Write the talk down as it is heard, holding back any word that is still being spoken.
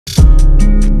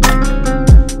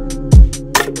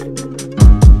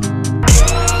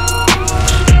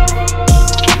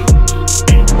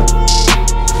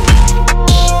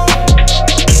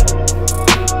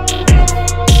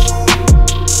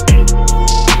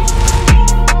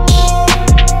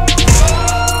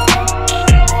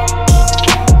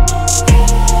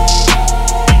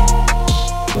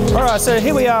So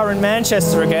here we are in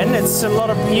Manchester again. It's a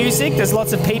lot of music, there's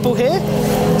lots of people here.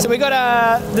 So we got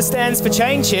the stands for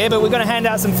change here, but we're going to hand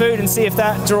out some food and see if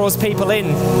that draws people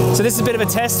in. So this is a bit of a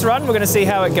test run, we're going to see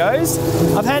how it goes.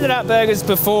 I've handed out burgers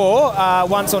before,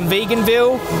 once on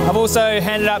Veganville. I've also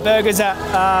handed out burgers at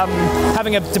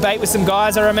having a debate with some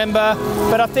guys, I remember.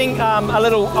 But I think a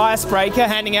little icebreaker,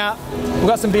 handing out, we've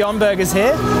got some Beyond Burgers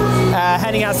here,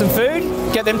 handing out some food,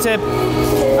 get them to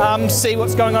see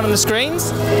what's going on the screens,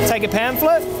 take a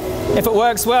pamphlet. If it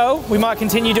works well, we might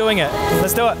continue doing it.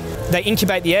 Let's do it. They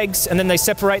incubate the eggs and then they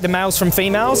separate the males from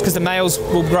females because the males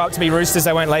will grow up to be roosters,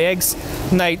 they won't lay eggs.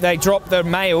 And they drop the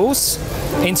males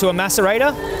into a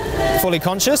macerator, fully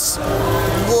conscious.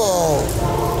 Whoa.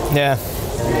 Yeah.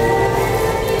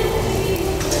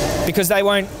 Because they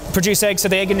won't produce eggs, so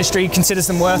the egg industry considers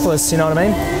them worthless, you know what I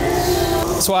mean?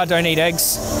 That's why I don't eat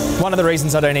eggs. One of the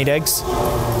reasons I don't eat eggs.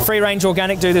 Free range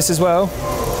organic do this as well.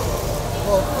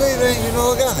 Well, free range and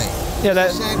organic? Yeah,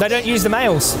 they don't use the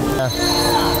males.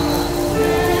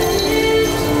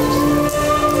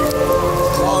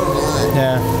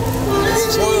 Yeah.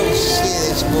 It's oil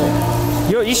shit, it's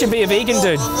what? You should be a vegan,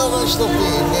 dude. I'm not going to stop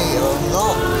eating meat, I'm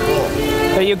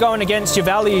not. But you're going against your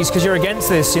values because you're against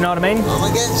this, you know what I mean?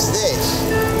 I'm against this.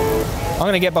 I'm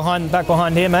going to get back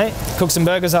behind here, mate. Cook some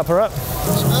burgers up her up.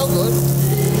 They smell good.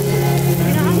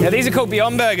 Yeah, these are called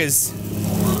Beyond Burgers.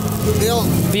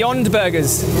 Beyond? Beyond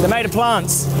Burgers. They're made of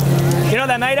plants. You know what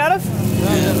they're made out of?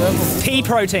 Pea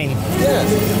protein. Yeah.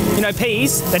 You know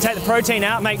peas, they take the protein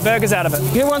out, make burgers out of it.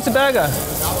 Who wants a burger?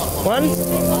 One?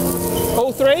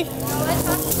 All three?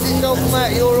 This all come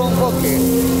out of your own pocket?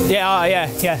 Yeah, oh, yeah.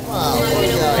 Wow.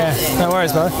 Yeah, no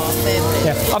worries, bro.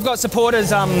 Yeah, I've got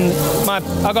supporters.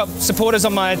 I've got supporters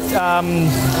on my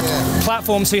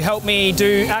platforms who help me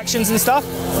do actions and stuff.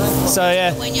 So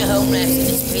yeah. When you're homeless,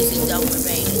 this place is down the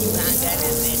rain and you can't get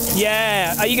anything.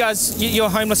 Yeah. Are you guys? You're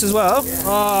homeless as well? Yeah.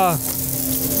 Oh.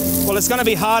 Well, it's going to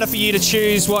be harder for you to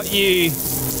choose what you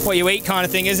eat, kind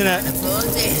of thing, isn't it?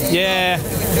 Yeah.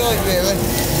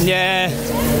 Yeah.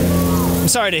 I'm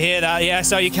sorry to hear that. Yeah.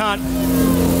 So you can't.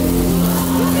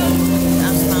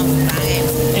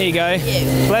 Here you go.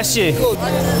 Bless you.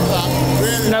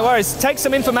 No worries. Take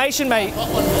some information, mate.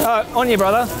 On you,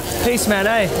 brother. Peace, man,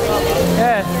 eh?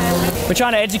 Yeah. We're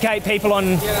trying to educate people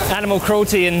on animal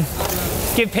cruelty and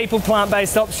give people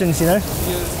plant-based options, you know?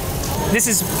 This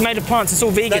is made of plants. It's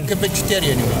all vegan. Like a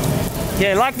vegetarian, you mean?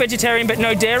 Yeah, like vegetarian, but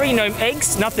no dairy, no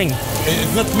eggs, nothing.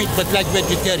 Not meat, but like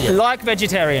vegetarian. Like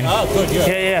vegetarian. Ah, good, yeah.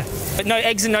 Yeah. But no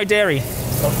eggs and no dairy.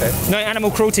 Okay. No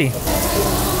animal cruelty.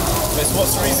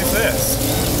 What's the reason for this?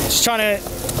 Just trying to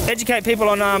educate people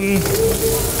on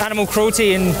animal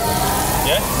cruelty, and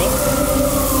yeah,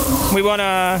 cool. We want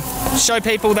to show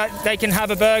people that they can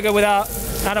have a burger without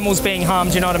animals being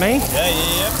harmed, you know what I mean?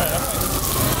 Yeah, fair enough.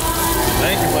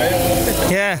 Thank you,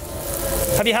 mate. Yeah.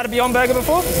 Have you had a Beyond Burger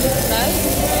before? No.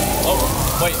 Oh,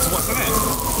 wait, so what's in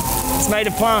it? It's made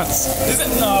of plants. Is it?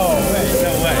 No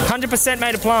way. 100%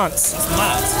 made of plants. That's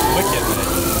mad.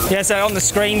 Wicked. Yeah, so on the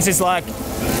screens is like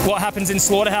what happens in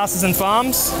slaughterhouses and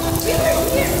farms.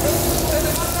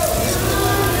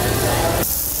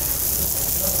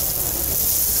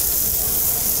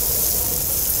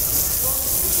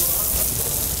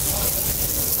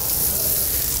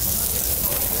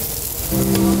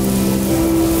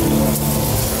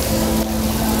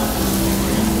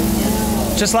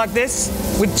 Just like this,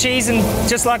 with cheese and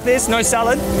just like this, no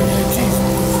salad?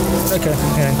 Okay.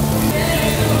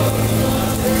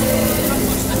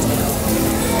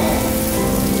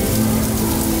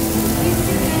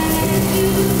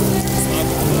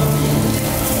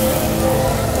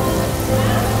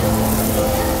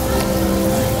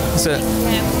 That's it.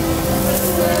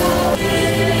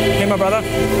 Hey, my brother.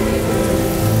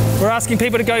 We're asking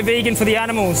people to go vegan for the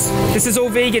animals. This is all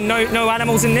vegan, no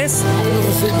animals in this? I've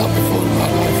never seen that before in my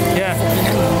life. Yeah.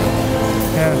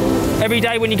 Every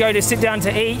day when you go to sit down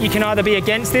to eat, you can either be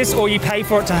against this or you pay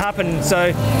for it to happen.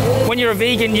 So when you're a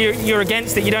vegan, you're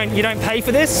against it. You don't pay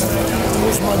for this. I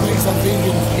wish my mates are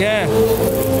vegan. Yeah.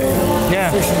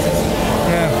 Yeah.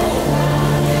 Yeah.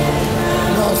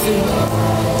 I've never seen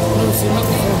that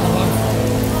before in my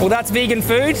life. Well, that's vegan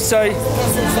food, so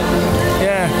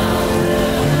yeah.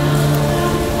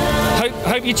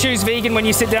 Hope you choose vegan when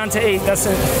you sit down to eat. That's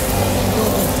it.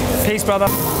 Peace, brother.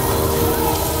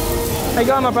 How you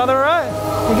going, my brother? All right?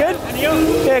 You good? And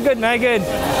you? Yeah, good, mate. Good.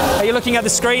 Are you looking at the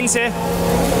screens here?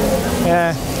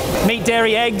 Yeah. Meat,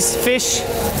 dairy, eggs, fish,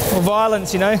 or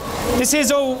violence. You know. This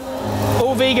is all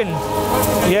vegan.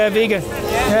 Yeah, vegan.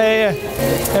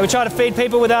 Yeah. We try to feed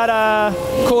people without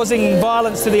causing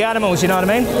violence to the animals. You know what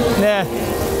I mean? Yeah.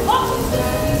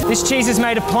 This cheese is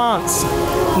made of plants,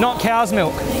 not cow's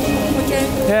milk.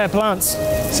 Okay. Yeah, plants.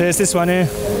 So there's this one here.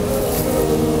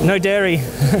 No dairy.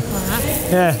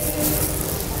 Yeah.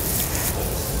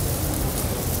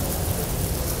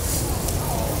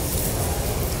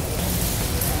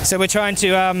 So we're trying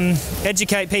to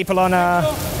educate people on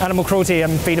animal cruelty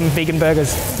and feed them vegan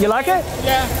burgers. You like it?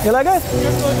 Yeah. You like it?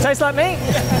 Tastes like meat?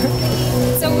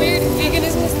 So weird,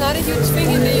 veganism is not a huge thing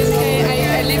in the UK.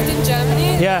 I lived in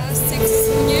Germany the Yeah. last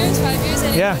 5 years,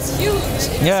 and Yeah. it was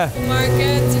huge. In Yeah. the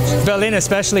supermarkets. Berlin,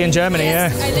 especially in Germany,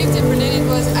 Yes, yeah. I lived in Berlin.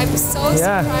 I'm so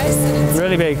Yeah. surprised that it's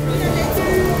Really big.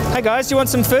 Hey guys, do you want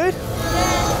some food?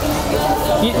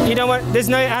 You don't want, there's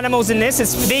no animals in this,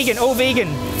 it's vegan, all vegan.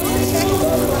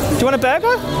 Do you want a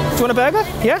burger? Do you want a burger?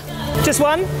 Yeah? Just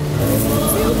one?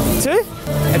 Two?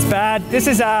 It's bad. This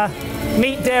is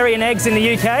meat, dairy and eggs in the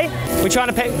UK. We're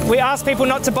trying to we ask people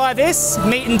not to buy this,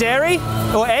 meat and dairy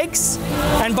or eggs,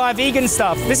 and buy vegan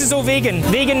stuff. This is all vegan.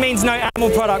 Vegan means no animal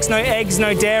products, no eggs,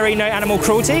 no dairy, no animal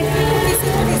cruelty.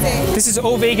 This is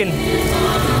all vegan.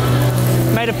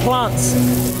 Made of plants.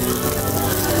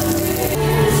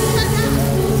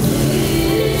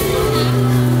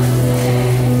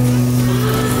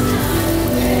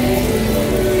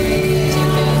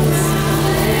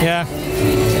 Yeah.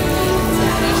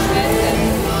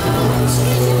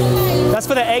 That's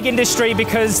for the egg industry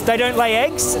because they don't lay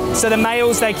eggs, so the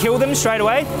males, they kill them straight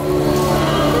away.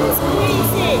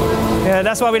 Yeah,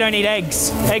 that's why we don't eat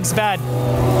eggs. Eggs bad.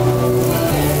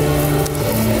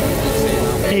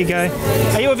 Here you go.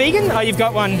 Are you a vegan? Oh, you've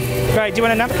got one. Great. Do you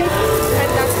want a napkin?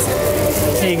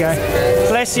 Here you go.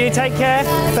 Bless you. Take care.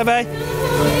 Bye-bye. How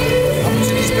much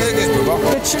are these burgers,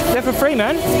 brother? They're for free,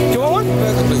 man. Do you want one?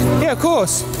 Burger, please. Yeah, of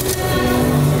course.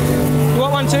 You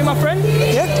want one too, my friend?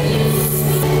 Yeah.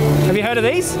 Have you heard of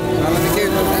these? Now let me take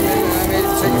a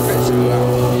picture of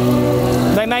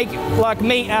that. They make like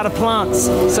meat out of plants,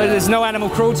 so there's no animal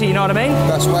cruelty, you know what I mean?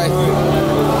 Best way.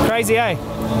 Crazy, eh? They're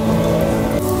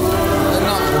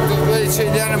not, the way they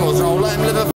treat the animals, you know, let them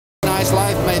live a nice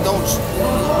life, mate. Don't,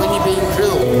 when you're being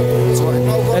cruel, it's like,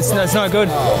 no good. It's no good.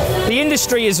 The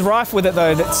industry is rife with it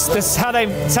though. That's how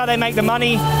they make the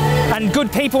money. And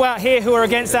good people out here who are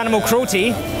against animal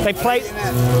cruelty, they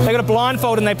got a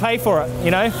blindfold and they pay for it,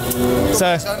 you know? So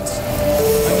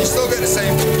And you still get the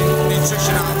same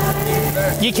nutrition out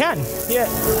of it. you can.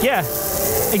 Yeah,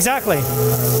 exactly.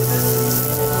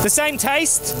 The same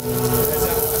taste.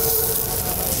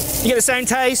 You get the same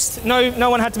taste. No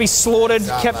one had to be slaughtered,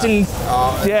 kept in,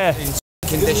 yeah.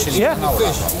 Conditions. Yeah.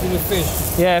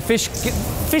 Fish. Yeah,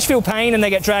 fish feel pain and they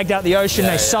get dragged out the ocean,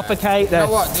 they suffocate. You know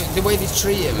what, the way they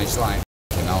treat them is like,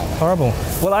 you know. Horrible.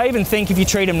 Well, I even think if you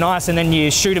treat them nice and then you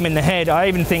shoot them in the head, I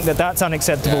even think that that's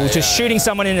unacceptable. Just shooting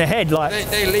someone in the head, like.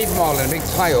 They leave them all in a big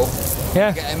pile,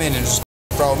 Yeah. get them in and just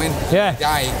throw them in. Yeah.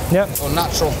 Die. Yep.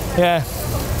 Unnatural. Yeah.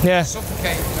 Yeah.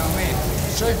 Suffocate, you know what I mean?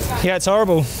 It's true. Yeah, it's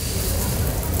horrible.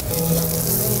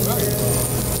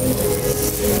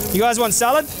 You guys want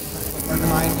salad?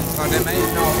 Pardon, mate?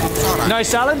 No, it's all right. No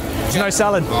salad? No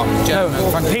salad.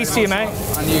 No. Peace to you, mate.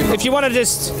 And you, If you want to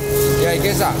just yeah, he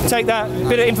gets that. take that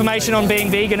bit of information on being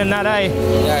vegan and that, eh?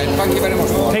 Yeah, thank you very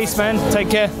much. Peace, man. Take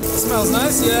care. Smells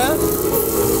nice, yeah.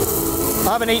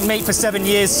 I haven't eaten meat for 7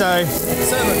 years, so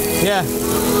 7. yeah.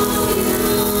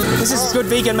 This is good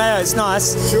vegan mayo. It's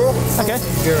nice. Sure. Okay.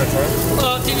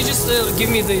 Can you just give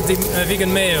me the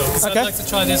vegan mayo? Because Okay. I'd like to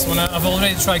try this one. I've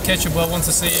already tried ketchup, but I want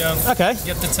to see Okay.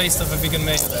 get the taste of a vegan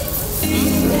mayo.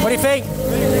 What do you think?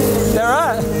 They're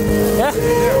alright. Yeah.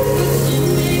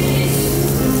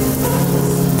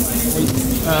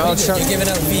 I'll show, You're giving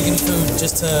out vegan food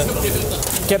just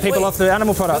to get people off the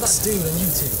animal products. dude on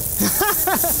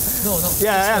YouTube. No, not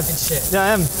Yeah, I am. fucking shit. Yeah, I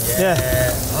am.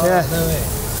 Yeah. Oh, Yeah. no way.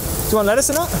 Do you want lettuce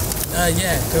or not?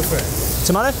 Yeah, go for it.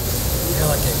 Tomato? I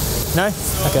like it. No?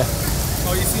 Okay.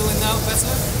 Are you feeling now better?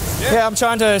 Yeah, I'm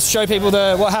trying to show people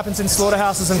what happens in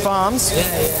slaughterhouses and farms. Yeah.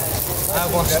 I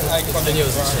watched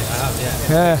videos and shit. I have,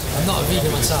 yeah. Yeah, I'm not a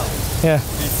vegan myself. yeah.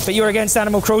 But you're against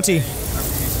animal cruelty.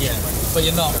 Yeah. But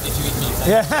you're not if you eat meat.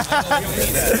 Yeah.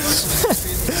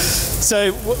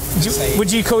 So,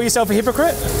 would you call yourself a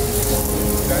hypocrite?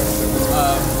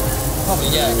 Probably,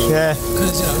 yeah. Yeah.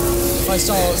 Because, you know, if I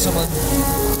saw someone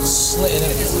slitting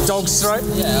a Dog's throat?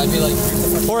 yeah, I'd be like,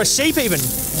 Or a sheep even.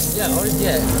 yeah, or,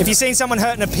 yeah. If you seen someone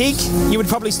hurting a pig, you would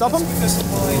probably stop them?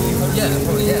 Yeah,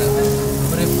 probably, yeah.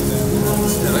 But if,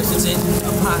 you know, if it's in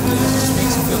a pack, it just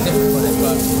makes you feel different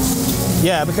about it. But,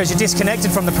 Yeah, because you're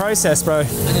disconnected from the process, bro.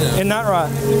 Isn't that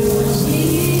right?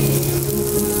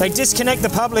 They disconnect the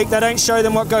public, they don't show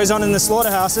them what goes on in the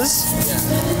slaughterhouses.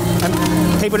 and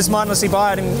people just mindlessly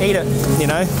buy it and eat it, you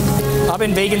know. I've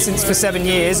been vegan for 7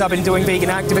 years. I've been doing vegan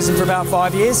activism for about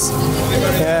 5 years.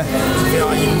 Yeah. You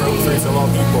know, you broke through to a lot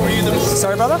of people.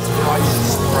 Sorry, brother?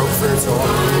 Broke through to a lot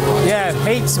of people. Yeah,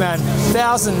 heaps, man.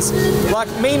 Thousands. Like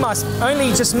me,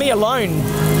 only just me alone,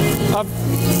 I've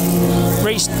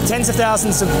reached tens of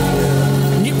thousands of,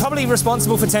 probably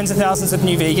responsible for tens of thousands of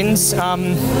new vegans.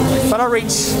 But I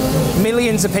reach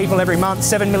millions of people every month,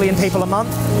 7 million people a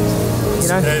month. You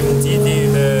know? Do you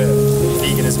do the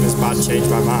veganism is bad, change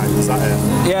my mind? Is that it?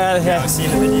 Yeah. I've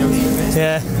seen the videos.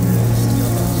 Yeah.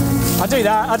 I do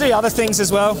that. I do other things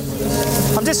as well.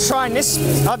 I'm just trying this.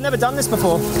 I've never done this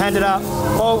before. Hand it out.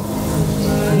 Well,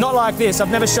 not like this. I've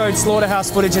never showed slaughterhouse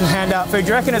footage and hand out food. Do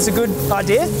you reckon it's a good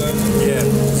idea? Yeah.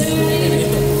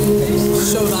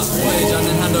 Show that footage and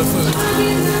then hand over food.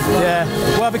 Yeah.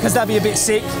 Well, because that'd be a bit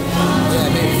sick. Yeah,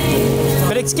 maybe.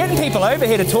 But it's getting people over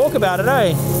here to talk about it,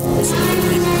 eh? Do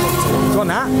you want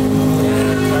that?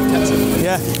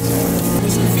 Yeah.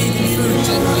 Is vegan food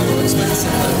generally more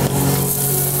expensive?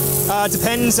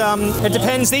 Depends. It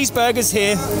depends. These burgers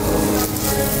here,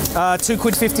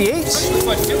 £2.50 each.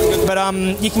 But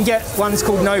you can get ones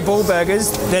called No Bull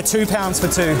burgers. They're £2 for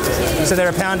two, so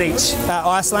they're £1 each at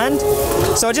Iceland.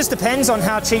 So it just depends on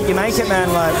how cheap you make it,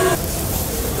 man. Like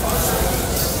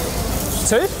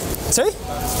two,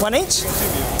 one each.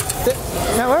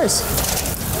 No worries.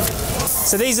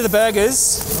 So these are the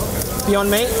burgers, Beyond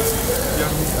Meat.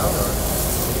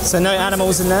 So no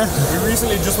animals in there. We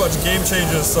recently just watched Game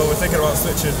Changers, so we're thinking about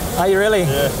switching. Are you really?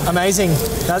 Yeah. Amazing.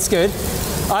 That's good.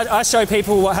 I show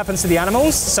people what happens to the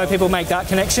animals, so people make that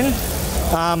connection.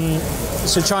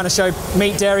 So trying to show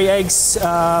meat, dairy, eggs,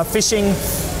 fishing.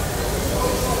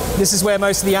 This is where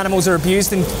most of the animals are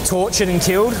abused and tortured and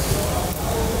killed.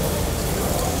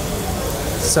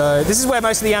 So this is where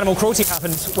most of the animal cruelty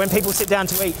happens, when people sit down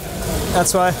to eat.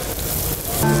 That's why.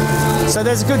 So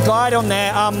there's a good guide on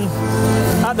there.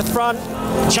 At the front,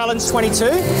 Challenge 22.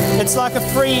 It's like a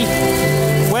free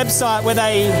website where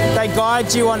they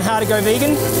guide you on how to go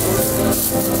vegan.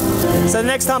 So the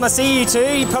next time I see you two,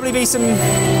 you'll probably be some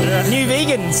new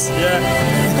vegans. Yeah,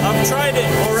 I've tried it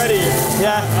already.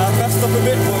 Yeah. I messed up a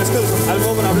bit, but it's because at the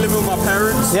moment I'm living with my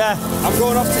parents. Yeah. I'm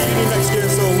going off to uni next year,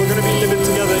 so we're going to be living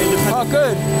together independently. Oh,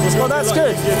 good. Well, that's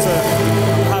good. To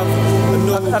have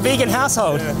A vegan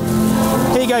household. Yeah.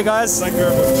 Here you go, guys. Thank you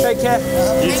very much. Take care.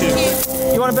 You too.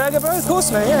 You want a burger, bro? Of course,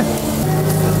 mate, yeah.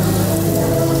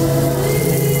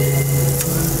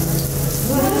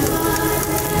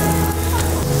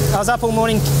 I was up all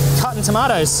morning cutting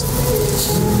tomatoes.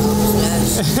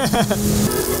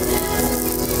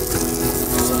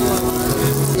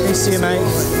 Nice to you, mate.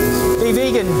 Be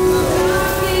vegan.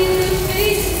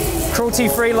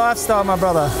 Cruelty-free lifestyle, my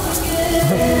brother.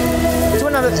 Do you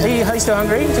want another? Are you still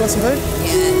hungry? Do you want some food?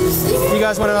 You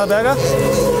guys want another burger?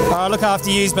 I'll look after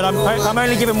yous, but I'm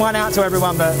only giving one out to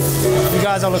everyone, but you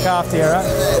guys I'll look after you, alright?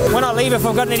 When I leave, if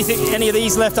I've got any of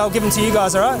these left, I'll give them to you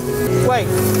guys, alright? Wait,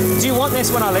 do you want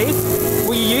this when I leave?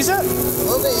 Will you use it?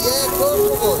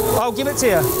 I'll give it to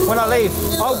you when I leave.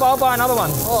 I'll buy another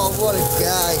one. Oh, what a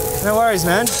guy. No worries,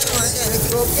 man.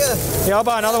 Yeah, I'll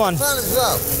buy another one.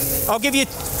 I'll give you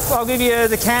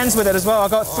the cans with it as well.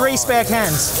 I've got 3 spare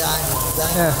cans.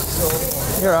 Yeah.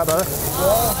 You're right, brother.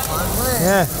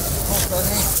 Yeah.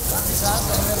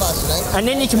 And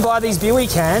then you can buy these Buey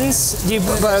cans. You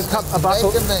buy a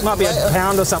buckle, might be a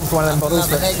pound or something for one of them bottles.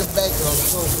 But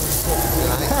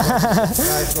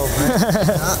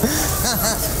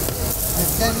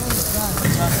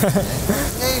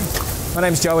my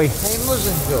name's Joey. Are you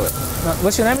Muslim, Joey?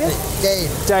 What's your name again?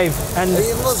 Dave. Dave. And are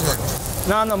you Muslim?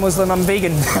 No, I'm not Muslim. I'm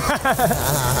vegan. I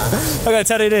got a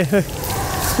tattoo there.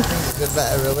 It's a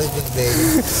better religion,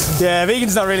 vegan. Yeah,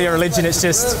 vegan's not really a religion. It's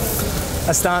just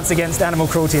a stance against animal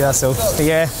cruelty. That's all. But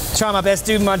yeah, try my best,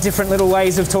 do my different little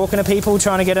ways of talking to people,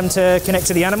 trying to get them to connect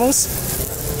to the animals.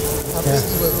 Yeah.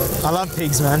 I love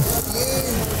pigs, man.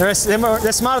 They're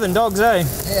smarter than dogs, eh?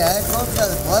 Yeah,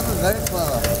 clever, very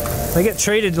clever. They get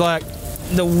treated like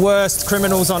the worst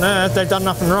criminals on earth. They've done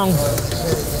nothing wrong.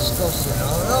 Disgusting.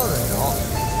 No, they're not.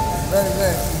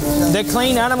 Very. They're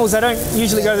clean animals. They don't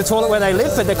usually go to the toilet where they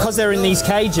live, but because they're in these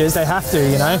cages, they have to,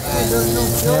 you know?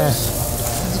 Yeah.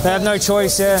 They have no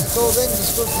choice, yeah. So then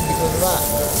disgusting because of that.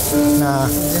 Nah.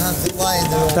 They have to lie in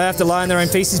their own. They have to lie in their own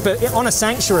feces, but on a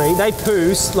sanctuary, they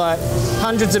poo like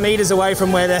hundreds of meters away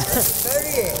from where they're.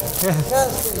 Yeah.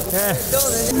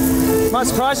 Might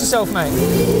surprise yourself, mate.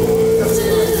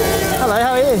 Hello,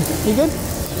 how are you? You good? Do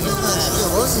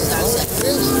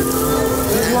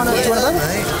you want a burger?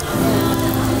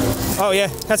 Oh yeah,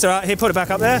 that's all right. Here, put it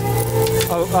back up there.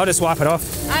 I'll just wipe it off.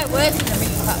 I work in a meat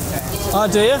factory. Oh,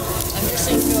 do you? I'm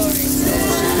just enjoying.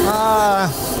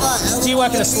 Do you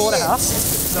work in a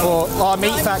slaughterhouse? Or a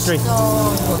meat factory?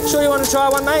 Sure you want to try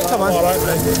one, mate? Come on.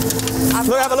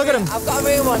 Look, have a look at him. I've got a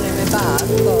real one in my bag,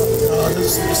 but...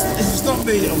 It's not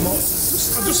me, I'm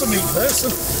just a meat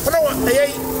person. I know what, I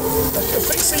ate a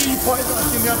fixie point that I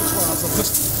think the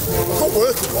abattoirs. I can't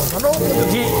work with one. I know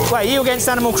what Wait, are you against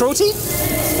animal cruelty? I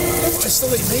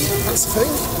still eat meat, that's the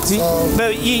thing.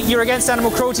 But you're against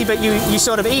animal cruelty, but you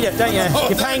sort of eat it, don't you?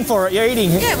 You're paying for it, you're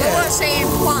eating it. Yeah, but what's saying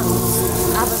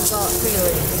plants haven't got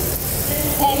feelings?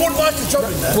 I wouldn't like to jump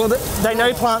in there. Well, they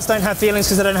know plants don't have feelings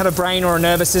because they don't have a brain or a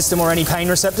nervous system or any pain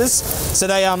receptors. So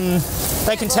they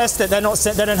can test it. They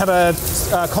don't have a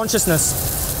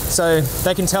consciousness. So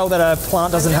they can tell that a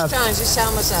plant doesn't have. I'm just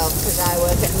trying to sell myself because I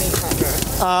work at a meat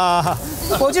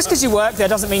factory. Well, just because you work there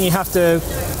doesn't mean you have to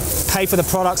pay for the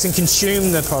products and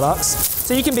consume the products.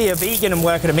 So you can be a vegan and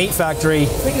work at a meat factory. You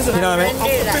know what I mean?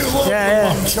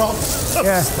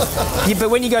 Yeah. But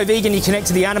when you go vegan, you connect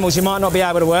to the animals. You might not be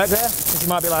able to work there because you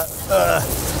might be like,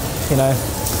 you know.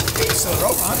 It's the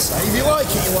wrong answer. If you like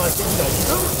it, you like it. You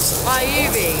don't. Why are you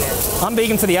vegan? I'm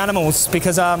vegan for the animals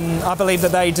because I believe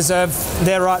that they deserve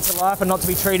their right to life and not to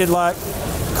be treated like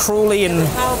cruelly and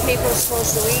how are people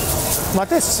supposed to eat? like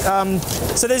this.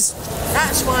 So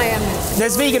that's why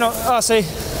there's vegan.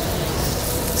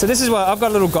 So this is what I've got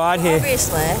a little guide here.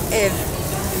 Obviously, if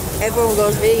everyone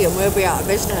goes vegan, we'll be out of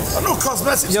business. I know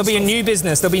cosmetics. There'll be a new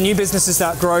business. There'll be new businesses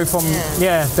that grow from.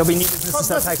 Yeah, there'll be new businesses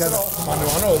that take over. I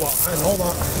know that.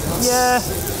 Yeah.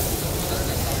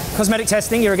 Cosmetic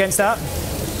testing, you're against that?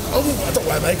 I don't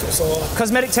wear makeup, so...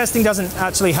 Cosmetic testing doesn't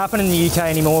actually happen in the UK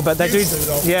anymore, but they do.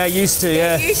 Yeah, used to,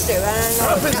 yeah. Used to, and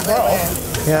I know exactly.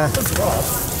 Yeah.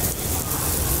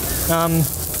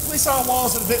 At least our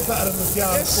walls are a bit better than the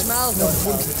yard. It smells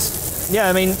good. Yeah,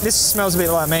 I mean, this smells a bit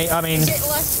like meat. I mean... Is it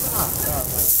less fat?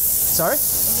 Sorry?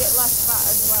 Is it less fat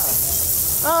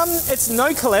as well? It's no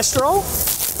cholesterol,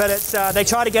 but it's they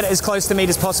try to get it as close to meat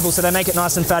as possible, so they make it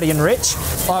nice and fatty and rich.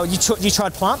 Oh, you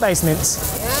tried plant-based mints?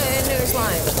 Yeah, I knew it was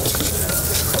like...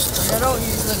 I don't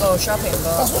usually go shopping,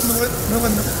 but... That's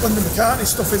when the McCartney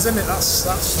stuff is in it, that's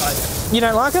like... You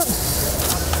don't like it?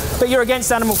 But you're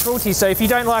against animal cruelty, so if you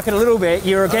don't like it a little bit,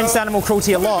 you're against animal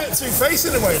cruelty a lot. It's a bit two-faced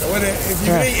in a way, though, isn't it? If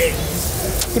you eat it...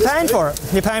 You're paying for it.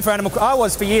 You're paying for animal... I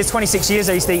was for years, 26 years,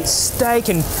 I used to eat steak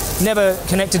and never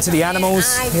connected to the animals.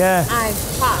 I've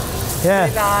packed,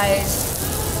 ribeyes,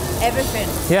 everything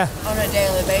on a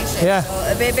daily basis. Yeah. So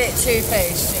it'd be a bit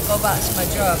two-faced to go back to my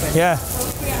job. And yeah.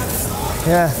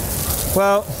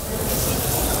 Well,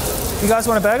 you guys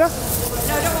want a burger? No,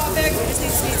 I don't want a burger, we just need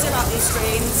to speak to about these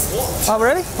screens. Oh,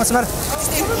 really? What's the matter?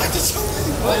 You can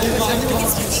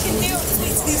deal to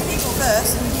speak to these people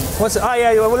first. Oh,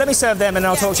 yeah, well, let me serve them and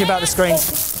I'll talk to you about the screens.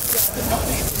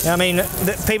 I mean,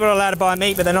 people are allowed to buy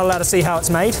meat, but they're not allowed to see how it's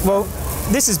made. Well,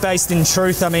 this is based in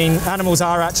truth. I mean, animals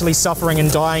are actually suffering and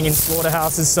dying in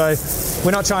slaughterhouses, so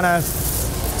we're not trying to... I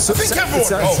think everyone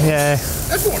knows. Yeah.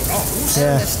 Everyone knows. I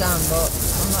understand, but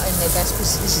I'm not in the best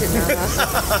position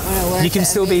now. You can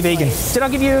still be vegan. Did I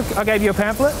gave you a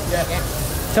pamphlet? Yeah.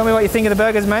 Tell me what you think of the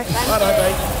burgers, mate. Hello,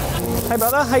 mate. Hey,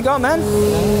 brother. How you going, man?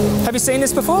 Have you seen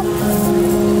this before?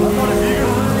 I'm not a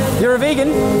vegan. You're a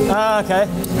vegan? Ah, okay. I've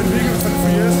been vegan for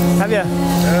 23 years. Have you?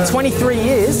 Yeah. 23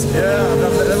 years? Yeah, I've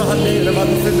never had meat, I've had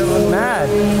nothing. Mad.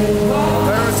 My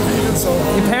parents are vegan, so...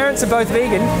 Your parents are both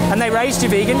vegan, and they raised you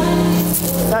vegan?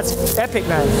 That's epic,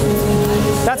 man.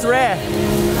 That's rare.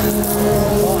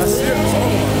 Oh, I see it, so...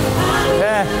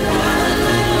 Yeah.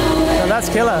 No, that's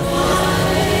killer.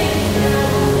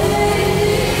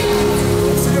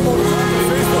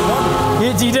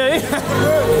 You do?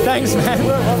 Thanks, man.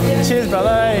 Cheers, brother.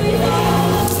 Hey.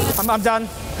 I'm done.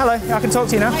 Hello, I can talk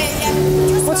to you now.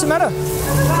 What's the matter?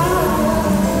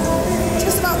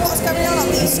 Just about what's going on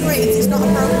these screens is not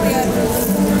appropriate.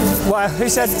 Why? Who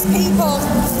said? There's people,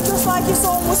 just like if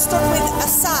someone was stood with a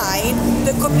sign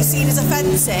that could be seen as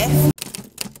offensive.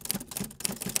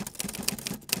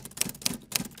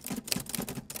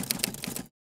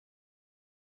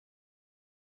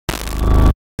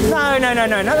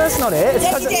 No, that's not it. It's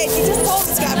yeah, you did. You just told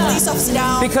me to get a police officer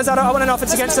down. Because I want to know if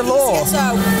it's against the law. No,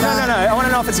 I want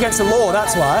to know if it's against the law,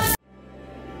 that's why.